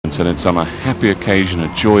And so it's on a happy occasion,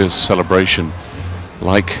 a joyous celebration,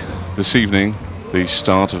 like this evening, the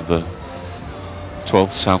start of the 12th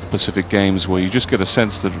South Pacific Games, where you just get a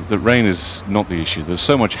sense that rain is not the issue. There's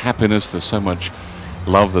so much happiness, there's so much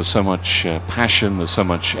love, there's so much passion, there's so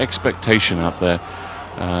much expectation out there.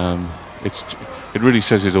 It really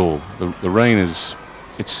says it all. The rain is,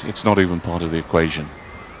 it's not even part of the equation.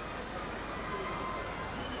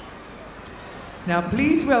 Now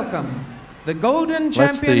please welcome the golden champions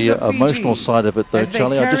That's the of Fiji, emotional side of it, though,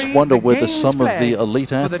 Charlie. I just wonder whether some of the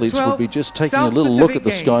elite athletes would be just taking a little look at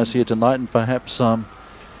the skies here tonight and perhaps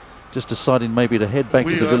just deciding maybe to head back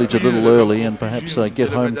to the village a little early and perhaps get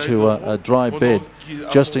home to a dry bed,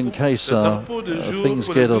 just in case things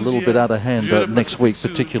get a little bit out of hand next week,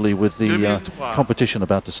 particularly with the competition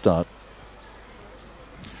about to start.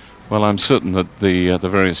 Well, I'm certain that the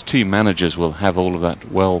various team managers will have all of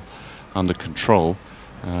that well under control.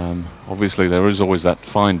 Obviously, there is always that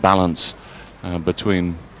fine balance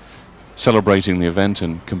between celebrating the event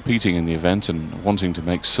and competing in the event, and wanting to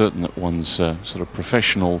make certain that one's sort of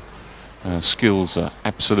professional skills are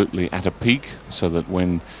absolutely at a peak, so that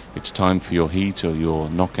when it's time for your heat or your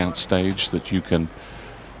knockout stage, that you can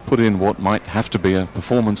put in what might have to be a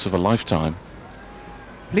performance of a lifetime.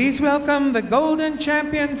 Please welcome the golden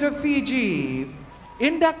champions of Fiji,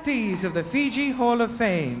 inductees of the Fiji Hall of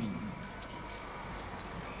Fame.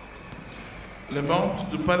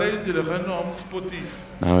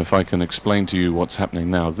 Now, if I can explain to you what's happening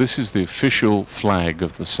now, this is the official flag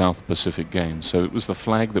of the South Pacific Games. So it was the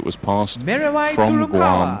flag that was passed from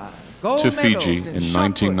Guam to Fiji in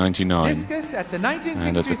 1999.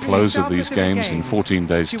 And at the close of these games in 14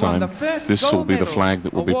 days' time, this will be the flag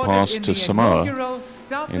that will be passed to Samoa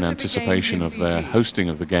in anticipation of their hosting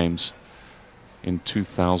of the games in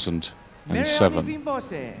 2007.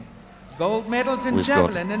 Gold medals in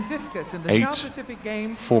javelin and discus in the 8 South Pacific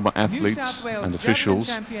Games, former athletes and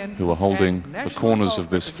officials who are holding the corners of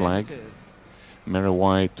this flag.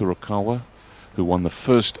 Meriwai Turukawa, who won the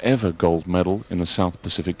first ever gold medal in the South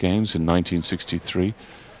Pacific Games in 1963.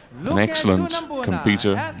 An excellent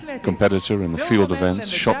competitor in the field events,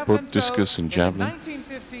 shot put, discus and javelin.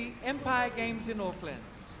 1950 Empire Games in Auckland.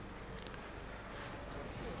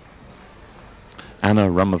 Anna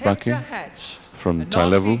Ramadhake from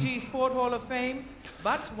Tailevu,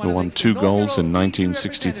 who won 2 golds in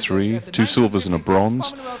 1963, 2 silvers and a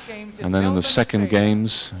bronze, and then in the second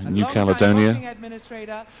games, New Caledonia,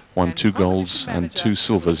 won 2 golds and 2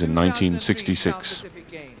 silvers in 1966.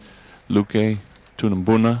 Luke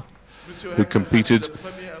Tunambuna, who competed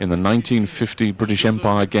in the 1950 British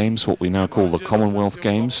Empire Games, what we now call the Commonwealth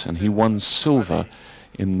Games, and he won silver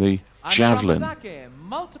in the javelin.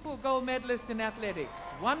 Multiple gold medalist in athletics,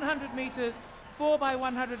 100 meters,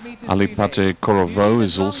 4x100 meters. Alipate Korovo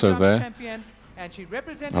is also there.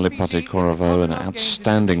 Alipate Korovo, an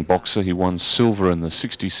outstanding boxer. He won silver in the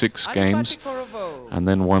 66 games and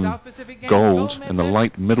then won gold in the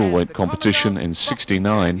light middleweight competition in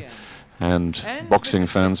 69. And boxing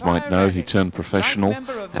fans might know he turned professional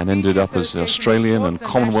and ended up as the Australian and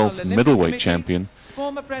Commonwealth middleweight champion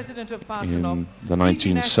in the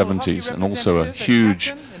 1970s, and also a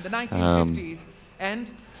huge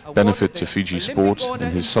benefit to Fiji sport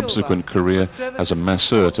in his subsequent career as a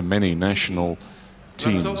masseur to many national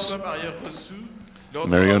teams.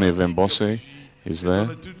 Marione Vembose is there.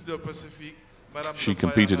 She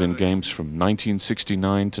competed in games from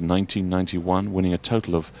 1969 to 1991, winning a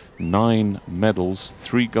total of 9 medals,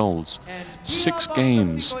 3 golds, 6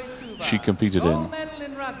 games she competed in.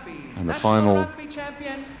 And the final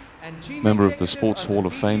member of the Sports Hall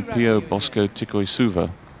of Fame, Pio Bosco Tikoisuva,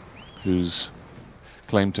 whose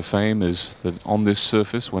claim to fame is that on this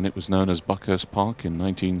surface, when it was known as Buckhurst Park in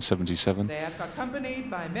 1977,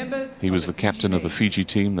 he was the captain of the Fiji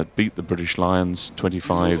team that beat the British Lions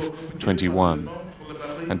 25-21.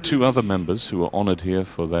 And 2 other members who are honoured here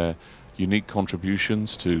for their unique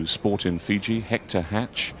contributions to sport in Fiji: Hector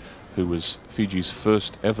Hatch, who was Fiji's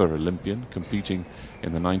first ever Olympian, competing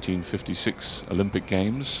in the 1956 Olympic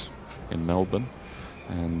Games in Melbourne,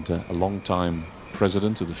 and a long-time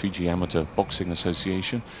president of the Fiji Amateur Boxing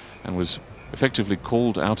Association, and was effectively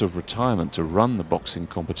called out of retirement to run the boxing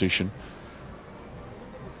competition.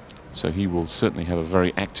 So he will certainly have a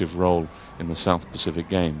very active role in the South Pacific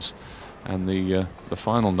Games. And the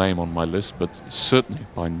final name on my list, but certainly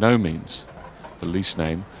by no means the least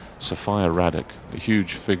name, Sophia Radek, a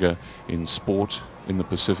huge figure in sport in the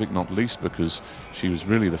Pacific, not least because she was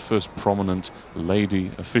really the first prominent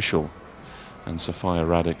lady official. And Sophia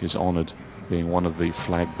Radek is honoured being one of the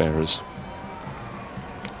flag bearers.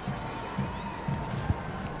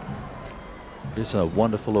 It's a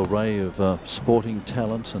wonderful array of sporting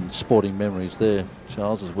talent and sporting memories there,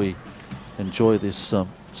 Charles, as we enjoy this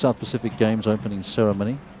South Pacific Games opening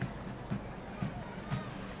ceremony.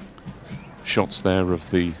 Shots there of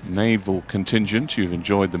the naval contingent. You've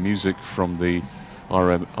enjoyed the music from the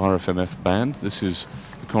RFMF band. This is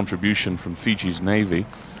the contribution from Fiji's Navy.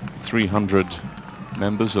 300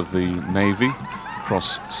 members of the Navy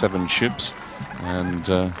across 7 ships,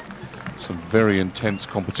 and some very intense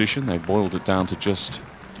competition. They boiled it down to just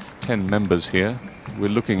 10 members here. We're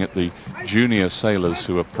looking at the junior sailors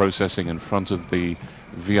who are processing in front of the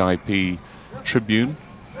VIP tribune,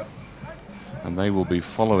 and they will be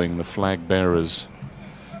following the flag bearers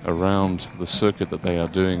around the circuit that they are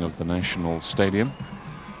doing of the National Stadium.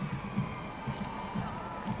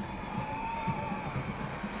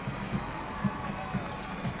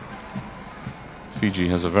 Fiji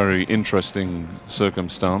has a very interesting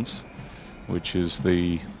circumstance, which is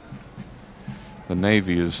the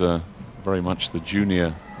Navy is very much the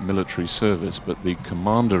junior military service, but the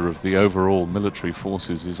commander of the overall military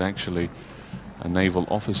forces is actually a naval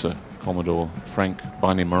officer, Commodore Frank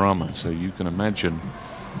Bainimarama. So you can imagine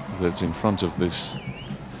that in front of this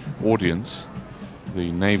audience,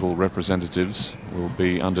 the naval representatives will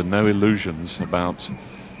be under no illusions about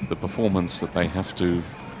the performance that they have to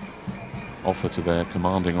offer to their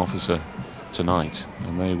commanding officer tonight.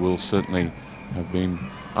 And they will certainly have been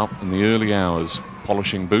up in the early hours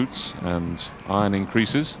polishing boots and ironing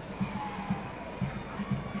creases.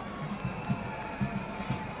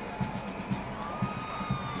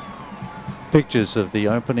 Pictures of the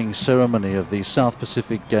opening ceremony of the South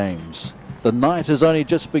Pacific Games. The night has only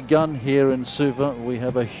just begun here in Suva. We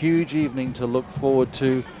have a huge evening to look forward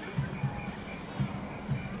to.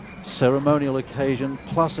 Ceremonial occasion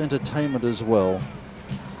plus entertainment as well.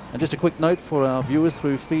 And just a quick note for our viewers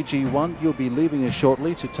through Fiji One, you'll be leaving us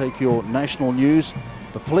shortly to take your national news,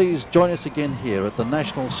 but please join us again here at the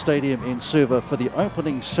National Stadium in Suva for the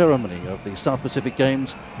opening ceremony of the South Pacific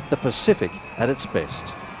Games, the Pacific at its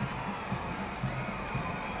best.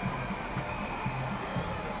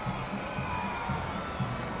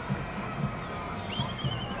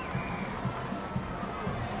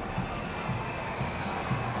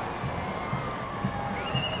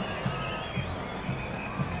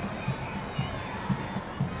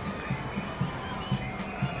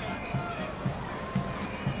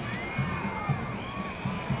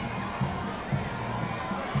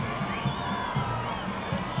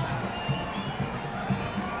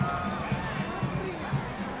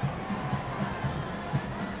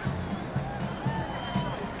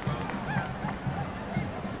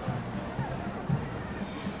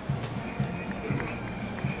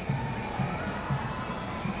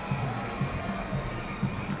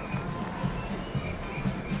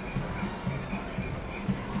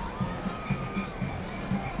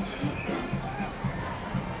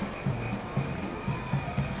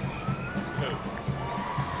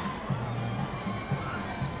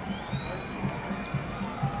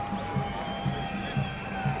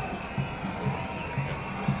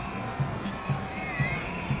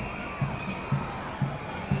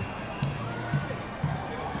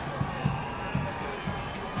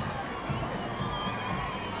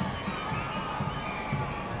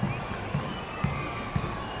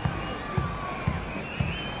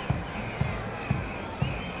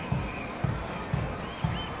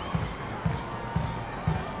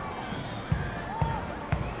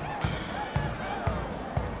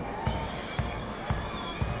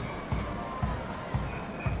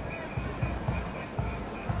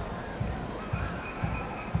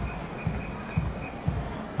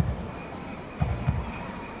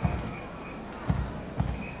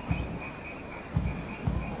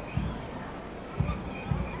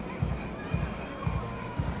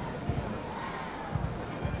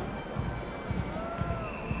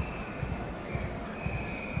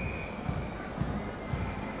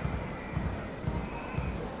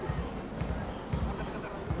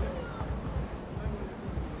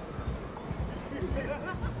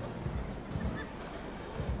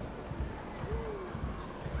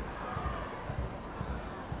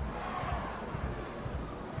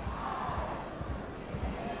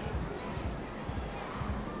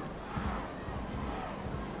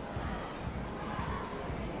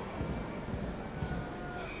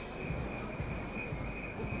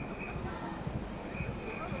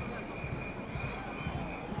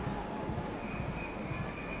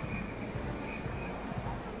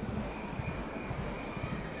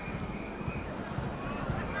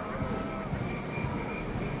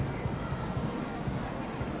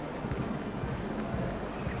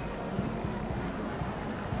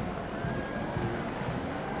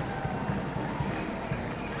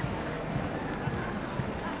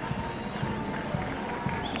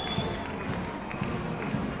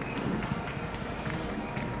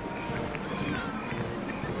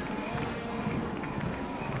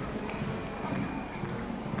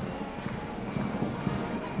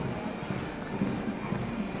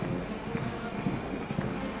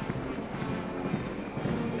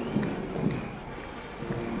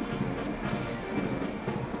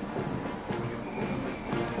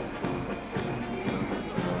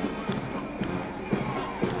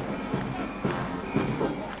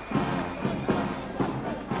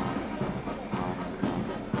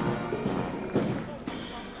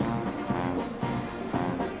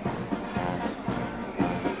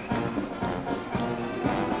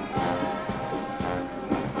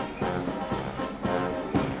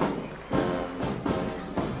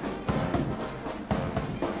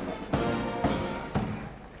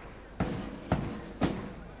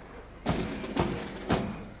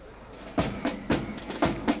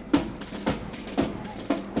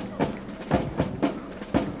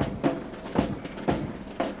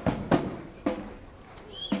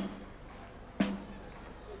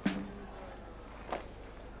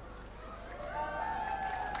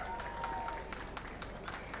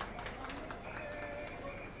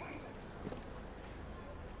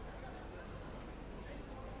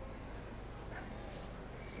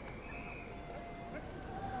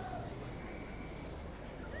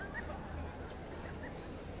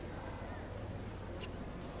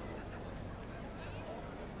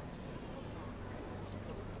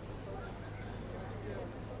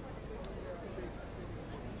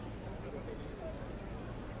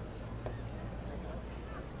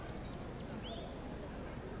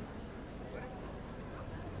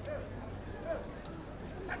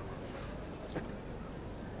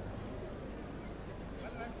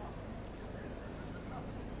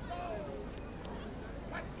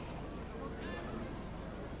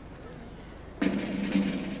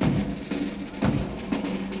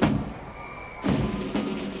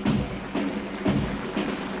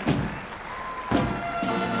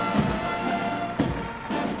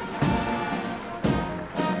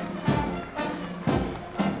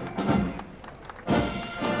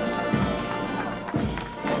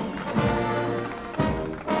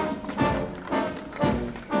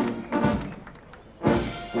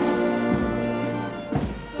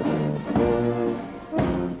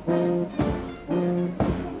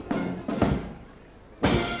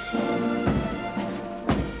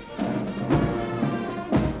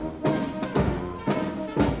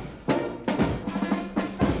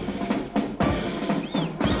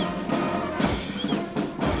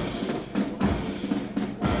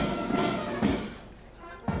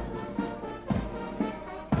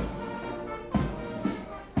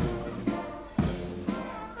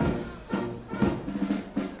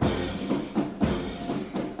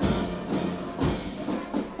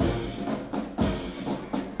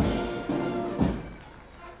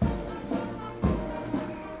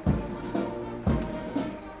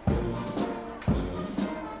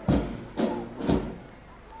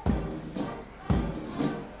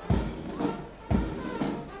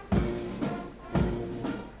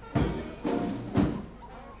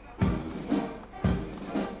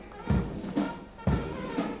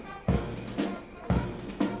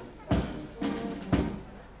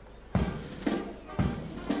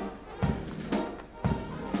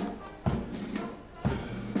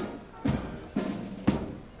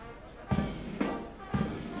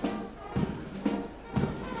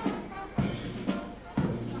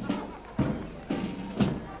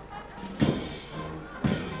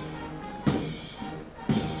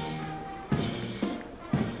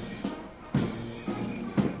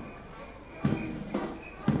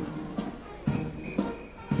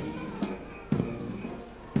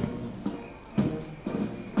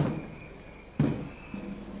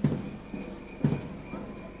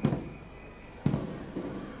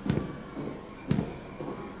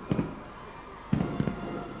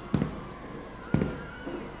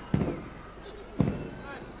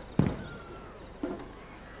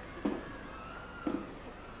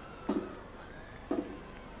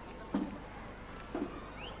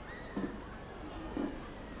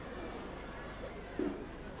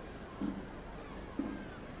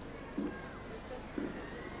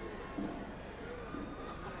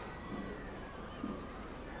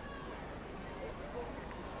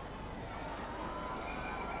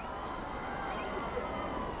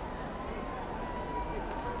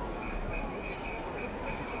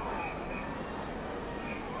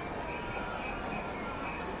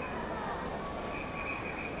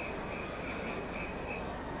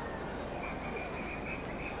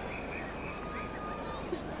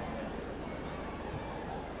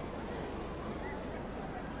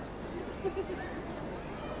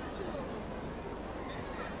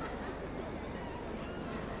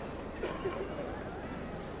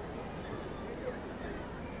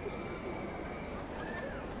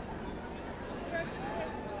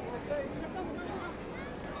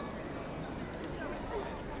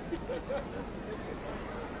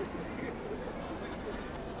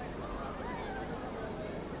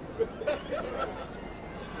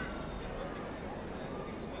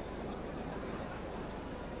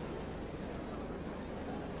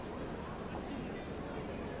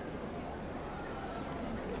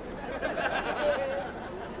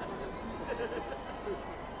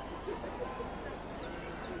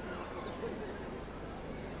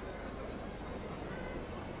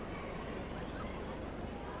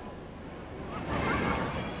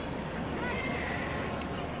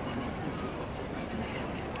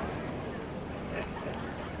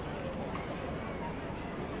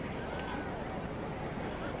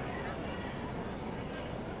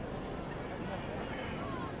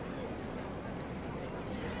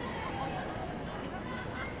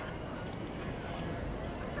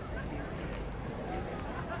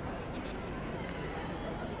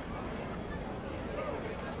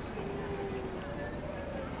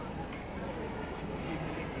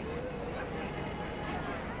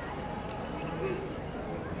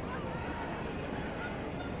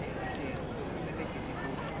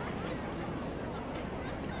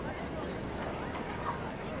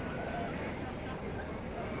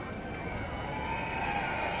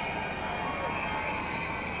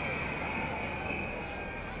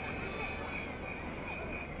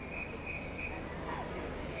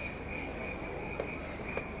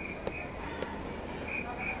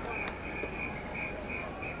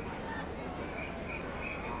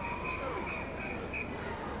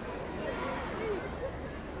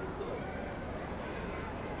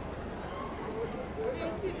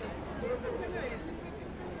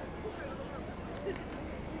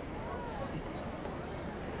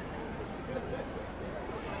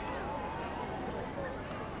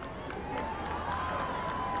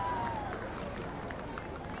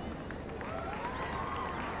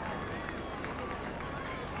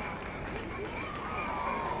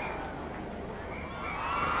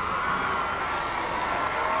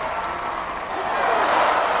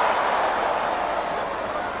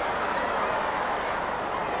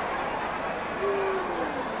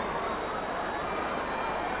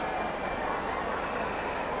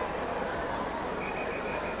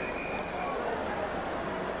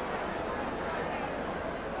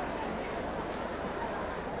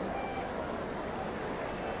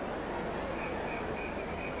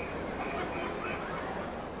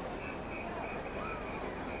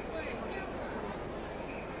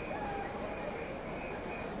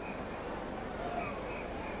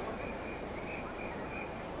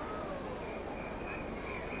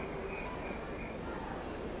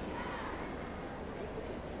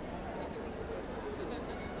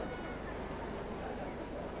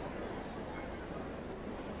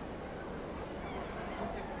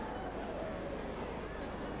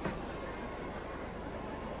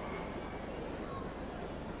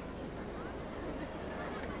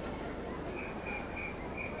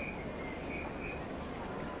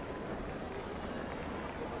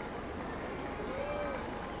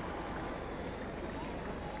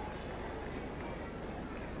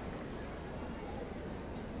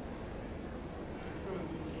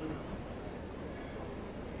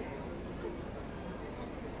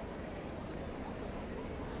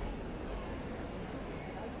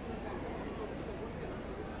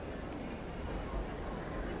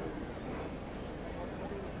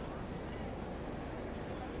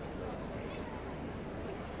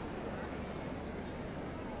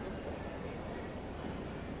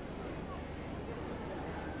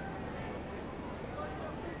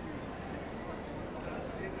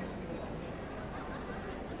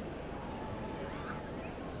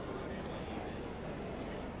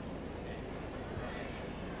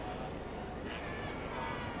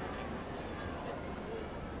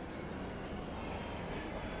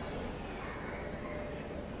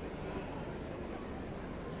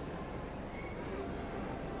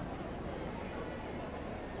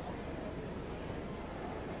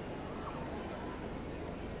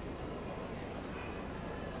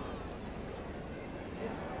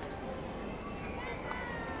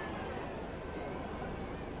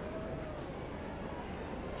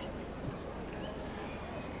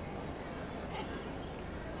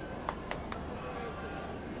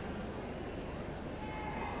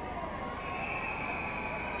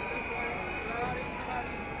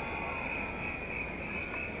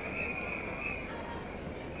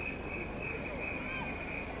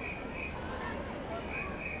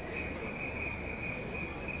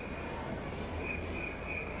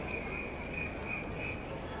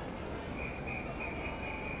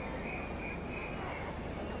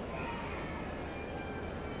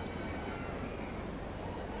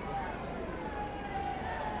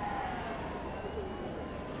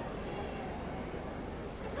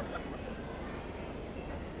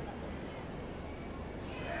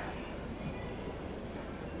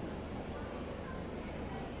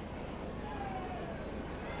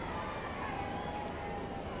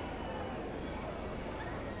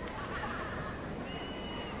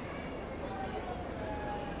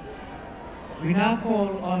 We now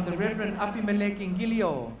call on the Reverend Apimelek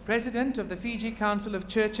Ngilio, President of the Fiji Council of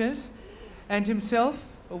Churches, and himself,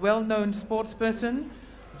 a well-known sportsperson,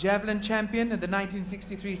 javelin champion at the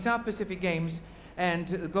 1963 South Pacific Games, and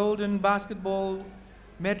the golden basketball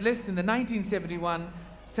medalist in the 1971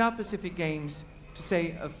 South Pacific Games, to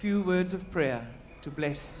say a few words of prayer to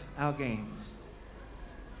bless our games.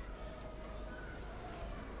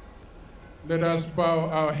 Let us bow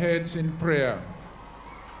our heads in prayer.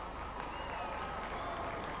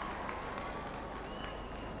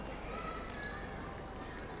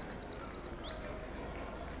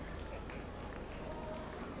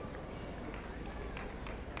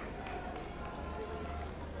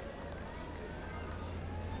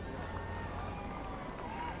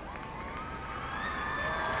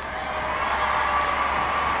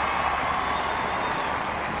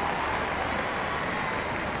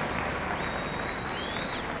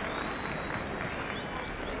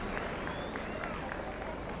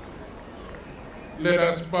 Let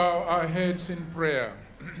us bow our heads in prayer.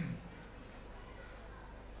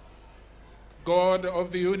 God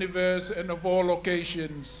of the universe and of all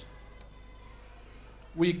occasions,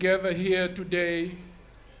 we gather here today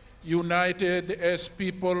united as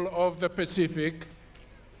people of the Pacific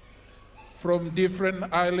from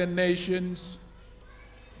different island nations,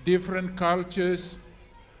 different cultures,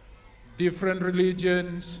 different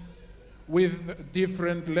religions, with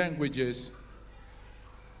different languages,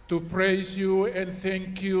 to praise you and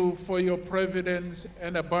thank you for your providence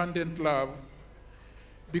and abundant love,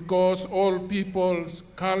 because all peoples,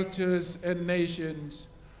 cultures, and nations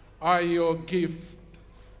are your gift.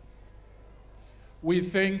 We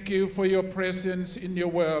thank you for your presence in your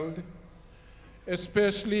world,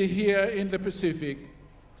 especially here in the Pacific,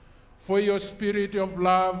 for your spirit of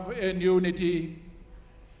love and unity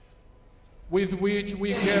with which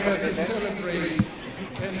we gather to celebrate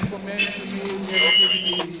and commend to you the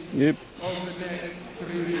activities of the next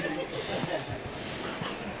 3 weeks.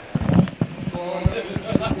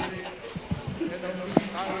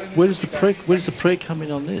 Where does the prayer come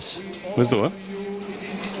in on this? Where's the what?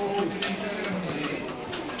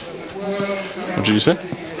 What did you say?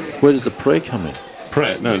 Where does the prayer come in?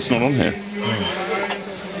 Prayer? No, it's not on here.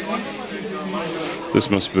 This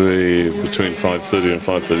must be between 5:30 and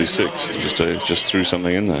 5:36. Just threw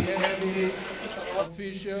something in there.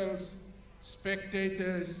 Officials,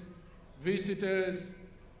 spectators, visitors,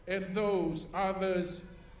 and those others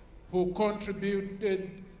who contributed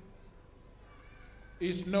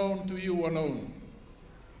is known to you alone.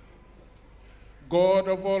 God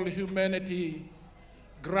of all humanity,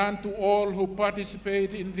 grant to all who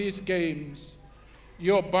participate in these games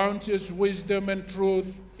your bounteous wisdom and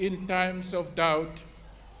truth in times of doubt,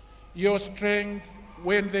 your strength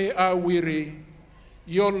when they are weary,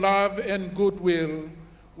 your love and goodwill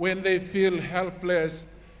when they feel helpless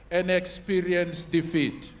and experience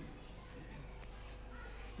defeat.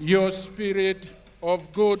 Your spirit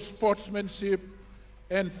of good sportsmanship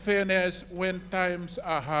and fairness when times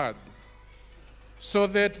are hard, so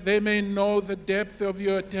that they may know the depth of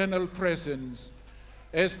your eternal presence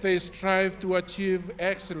as they strive to achieve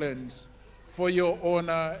excellence for your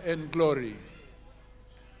honor and glory.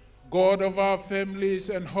 God of our families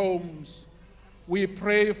and homes, we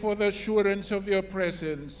pray for the assurance of your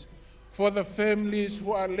presence for the families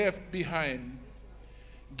who are left behind.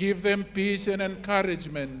 Give them peace and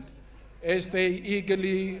encouragement as they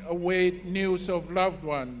eagerly await news of loved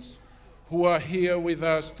ones who are here with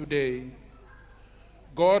us today.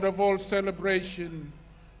 God of all celebration,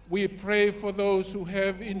 we pray for those who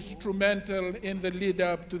have been instrumental in the lead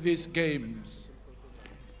up to these games.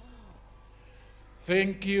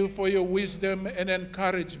 Thank you for your wisdom and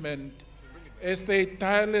encouragement as they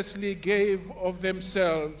tirelessly gave of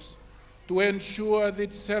themselves to ensure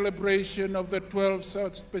that celebration of the 12th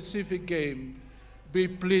South Pacific Game be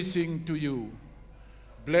pleasing to you.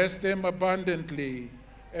 Bless them abundantly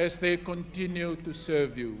as they continue to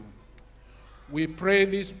serve you. We pray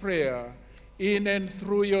this prayer in and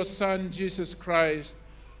through your Son, Jesus Christ,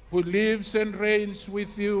 who lives and reigns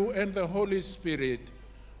with you and the Holy Spirit,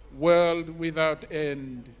 world without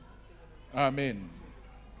end. Amen.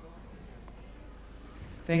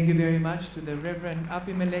 Thank you very much to the Reverend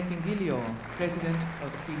Apimelek Ngilio, President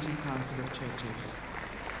of the Fiji Council of Churches.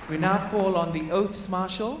 We now call on the Oaths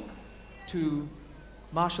Marshal to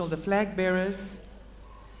marshal the flag bearers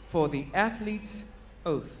for the athlete's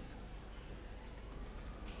oath.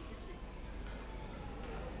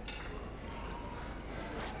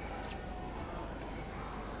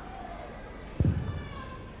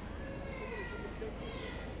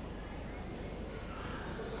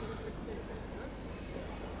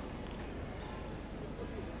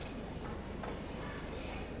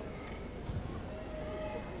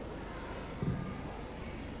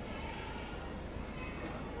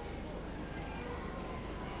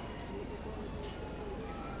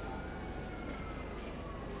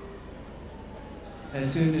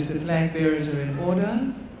 As soon as the flag bearers are in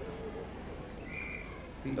order,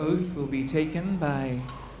 the oath will be taken by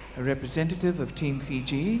a representative of Team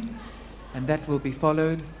Fiji, and that will be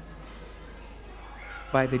followed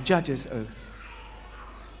by the judge's oath.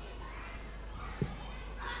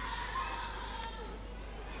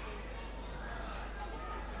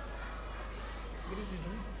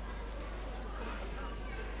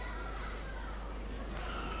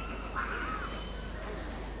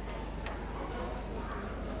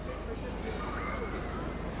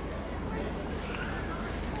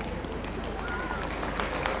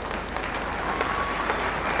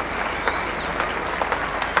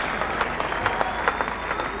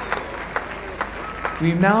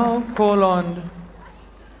 We now call on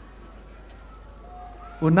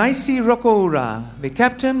Unaisi Rokoura, the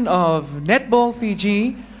captain of Netball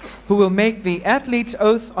Fiji, who will make the athlete's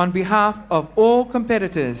oath on behalf of all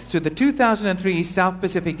competitors to the 2003 South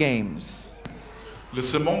Pacific Games. Le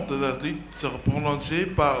serment des athlètes sera prononcé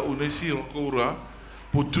par Unaisi Rokoura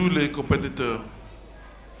pour tous les compétiteurs.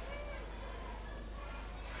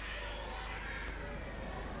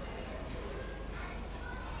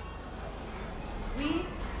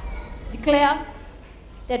 Declare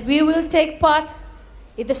that we will take part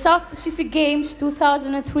in the South Pacific Games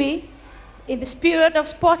 2003 in the spirit of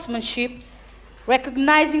sportsmanship,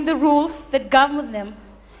 recognizing the rules that govern them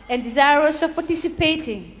and desirous of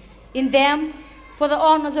participating in them for the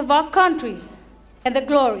honors of our countries and the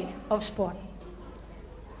glory of sport.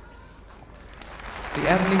 The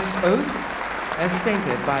athlete's oath, as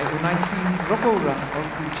stated by Unaisi Rokoura of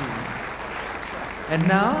Fiji. And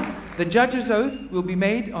now, the judge's oath will be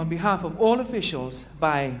made on behalf of all officials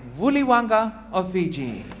by Vuliwanga of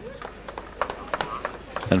Fiji.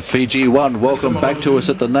 And Fiji 1, welcome back to us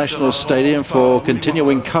at the National Stadium for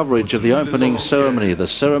continuing coverage of the opening ceremony. The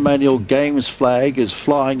ceremonial games flag is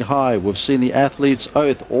flying high. We've seen the athlete's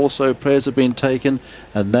oath. Also prayers have been taken.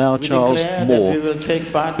 And now Charles Moore.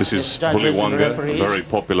 This is Vuliwanga, a very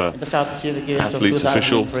popular athletes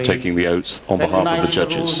official, taking the oath on behalf of the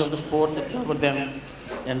judges. The rules of the sport that govern them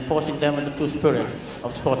and forcing them in the true spirit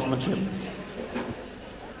of sportsmanship.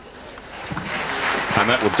 And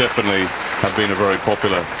that would definitely have been a very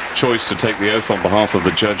popular choice to take the oath on behalf of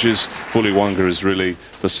the judges. Vuliwanga is really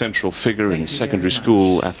the central figure in secondary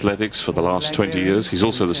school athletics for the last 20 years. He's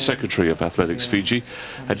also the secretary of Athletics Fiji.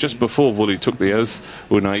 And just before Vuli took the oath,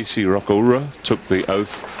 Unaisi Rokoura took the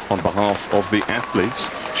oath on behalf of the athletes.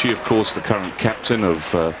 She, of course, the current captain of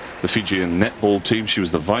the Fijian netball team. She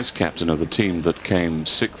was the vice captain of the team that came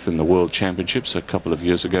 6th in the World Championships a couple of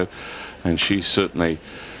years ago. And she's certainly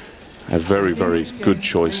a very, very good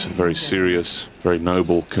choice, a very serious, very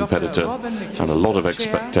noble competitor, and a lot of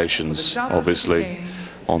expectations, obviously,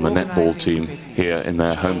 on the netball team here in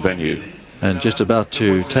their home venue. And just about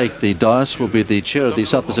to take the dais will be the chair of the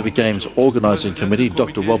South Pacific Games Organising Committee,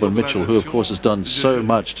 Dr. Robin Mitchell, who, of course, has done so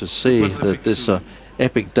much to see that this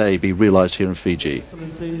epic day be realised here in Fiji.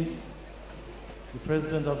 Excellency, the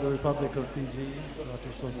President of the Republic of Fiji,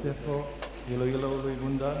 Dr. Sosefo Iloilo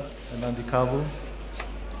Luigunda and Andy Kavu,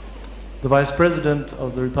 the Vice President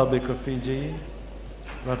of the Republic of Fiji,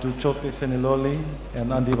 Ratu Chope Seniloli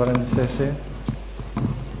and Andi Varansese,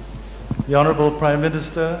 the Honorable Prime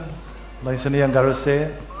Minister, Laisani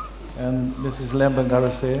Angarase and Mrs. Lemba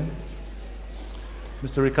Angarase,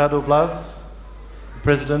 Mr. Ricardo Blas, the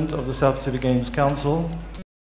President of the South Pacific Games Council,